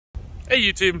Hey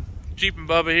YouTube, Jeep and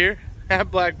Bubba here at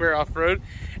Black Bear Off-Road,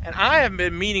 and I have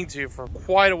been meaning to for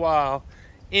quite a while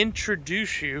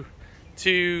introduce you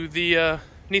to the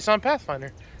Nissan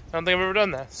Pathfinder. I don't think I've ever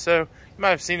done that, so you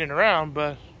might have seen it around,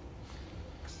 but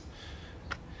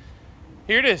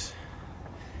here it is.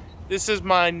 This is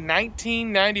my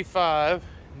 1995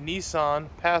 Nissan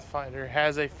Pathfinder. It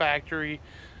has a factory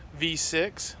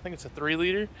V6, I think it's a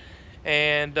 3-liter,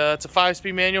 and it's a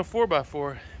 5-speed manual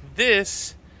 4x4.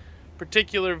 This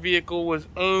particular vehicle was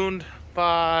owned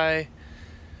by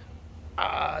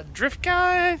Drift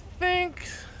Guy, I think,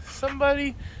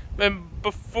 somebody, and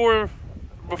before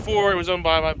it was owned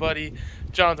by my buddy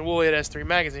Jonathan Woolley at S3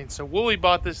 Magazine. So Woolley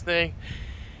bought this thing,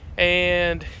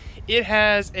 and it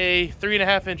has a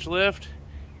 3.5-inch lift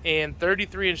and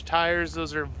 33-inch tires.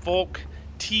 Those are Volk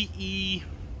TE,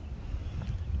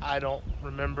 I don't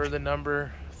remember the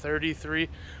number, 33.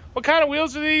 What kind of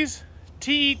wheels are these?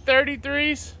 TE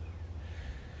 33s?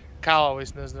 Kyle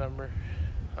always knows the number.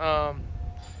 But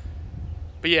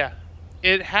yeah,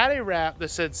 it had a wrap that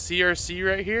said CRC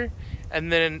right here,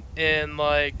 and then in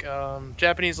like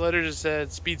Japanese letters it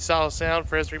said Speed Style Sound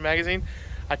for S3 Magazine.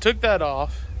 I took that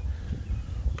off,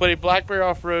 put a Black Bear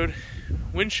Off-Road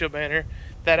windshield banner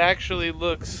that actually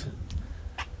looks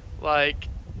like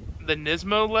the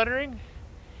Nismo lettering,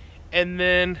 and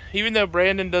then even though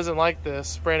Brandon doesn't like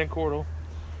this, Brandon Cordell,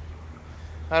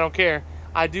 I don't care,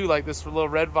 I do like this little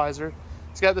red visor.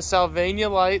 It's got the Sylvania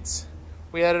lights.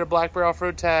 We added a Black Bear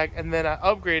Off-Road tag, and then I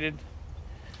upgraded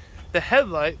the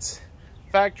headlights,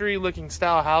 factory looking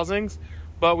style housings,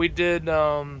 but we did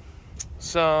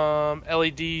some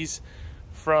LEDs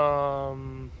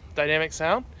from Dynamic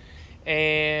Sound,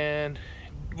 and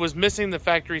was missing the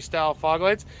factory style fog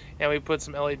lights, and we put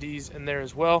some LEDs in there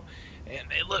as well, and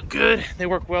they look good. They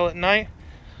work well at night.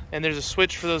 And there's a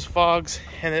switch for those fogs,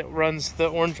 and it runs the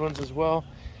orange ones as well.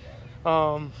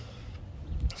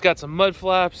 It's got some mud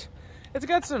flaps. It's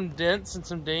got some dents and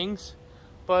some dings,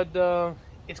 but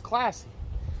it's classy.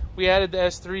 We added the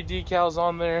S3 decals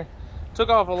on there. Took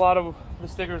off a lot of the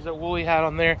stickers that Woolley had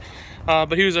on there,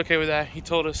 but he was okay with that. He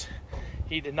told us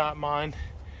he did not mind.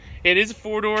 It is a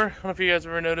 4-door. I don't know if you guys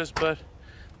ever noticed, but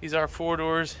these are 4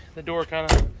 doors. The door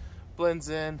kind of blends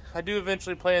in. I do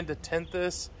eventually plan to tint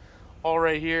this all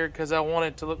right here because I want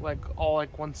it to look like all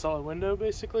like one solid window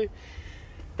basically.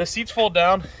 The seats fold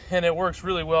down and it works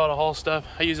really well to haul stuff.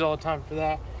 I use it all the time for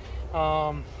that.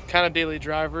 Kind of daily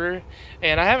driver,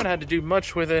 and I haven't had to do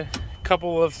much with it. A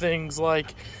couple of things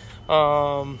like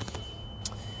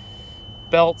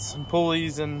belts and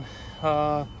pulleys, and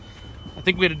I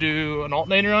think we had to do an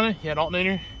alternator on it. Yeah, an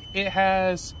alternator. It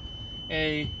has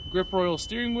a grip royal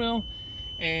steering wheel,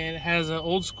 and it has an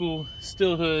old school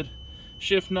steel hood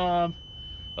shift knob,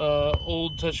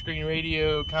 old touchscreen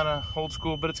radio, kind of old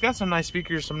school, but it's got some nice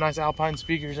speakers, some nice Alpine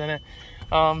speakers in it.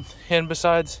 And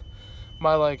besides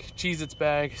my like Cheez-Its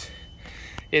bags,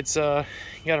 it's got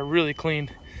a really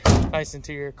clean, nice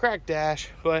interior. Cracked dash,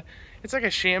 but it's like a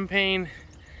champagne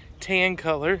tan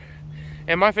color.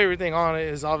 And my favorite thing on it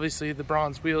is obviously the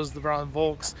bronze wheels, the bronze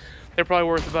Volks. They're probably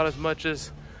worth about as much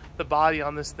as the body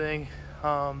on this thing.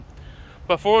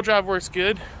 But 4-wheel drive works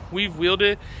good. We've wheeled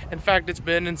it. In fact, it's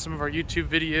been in some of our YouTube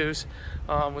videos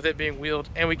with it being wheeled.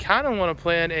 And we kind of want to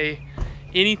plan a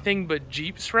anything but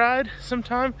Jeeps ride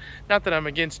sometime. Not that I'm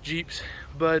against Jeeps,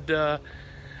 but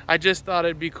I just thought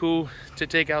it'd be cool to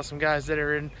take out some guys that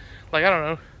are in, like, I don't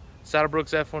know,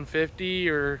 Saddlebrook's F-150,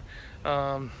 or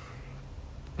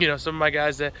you know, some of my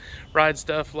guys that ride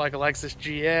stuff like a Lexus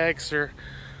GX or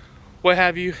what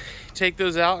have you. Take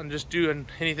those out and just do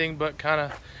anything but kind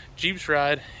of Jeeps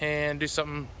ride and do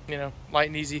something, you know, light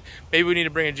and easy. Maybe we need to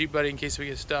bring a Jeep buddy in case we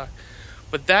get stuck.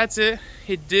 But that's it.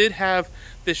 It did have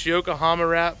this Yokohama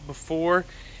wrap before,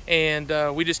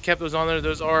 and we just kept those on there.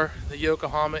 Those are the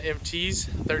Yokohama MTs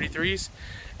 33s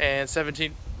and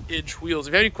 17-inch wheels.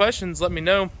 If you have any questions, let me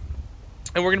know.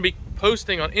 And we're going to be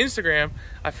posting on Instagram.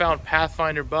 I found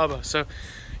Pathfinder Bubba, so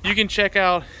you can check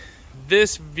out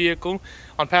this vehicle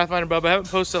on Pathfinder Bubba. I haven't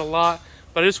posted a lot,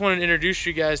 but I just wanted to introduce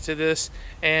you guys to this,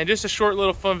 and just a short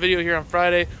little fun video here on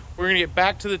Friday. We're gonna get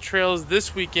back to the trails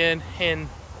this weekend and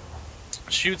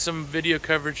shoot some video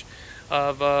coverage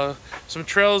of some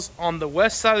trails on the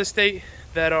west side of the state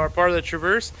that are part of the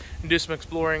Traverse, and do some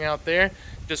exploring out there.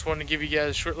 Just wanted to give you guys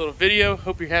a short little video.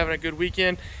 Hope you're having a good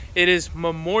weekend. It is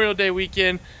Memorial Day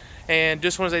weekend, and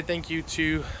just want to say thank you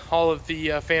to all of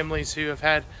the families who have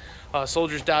had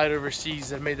soldiers died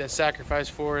overseas that made that sacrifice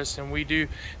for us, and we do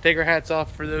take our hats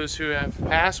off for those who have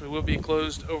passed. We will be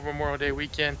closed over Memorial Day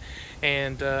weekend,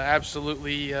 and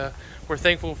absolutely we're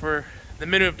thankful for the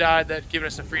men who have died that have given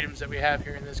us the freedoms that we have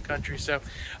here in this country. So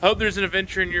I hope there's an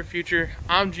adventure in your future.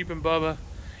 I'm Jeep and Bubba.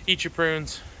 Eat your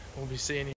prunes. We'll be seeing you.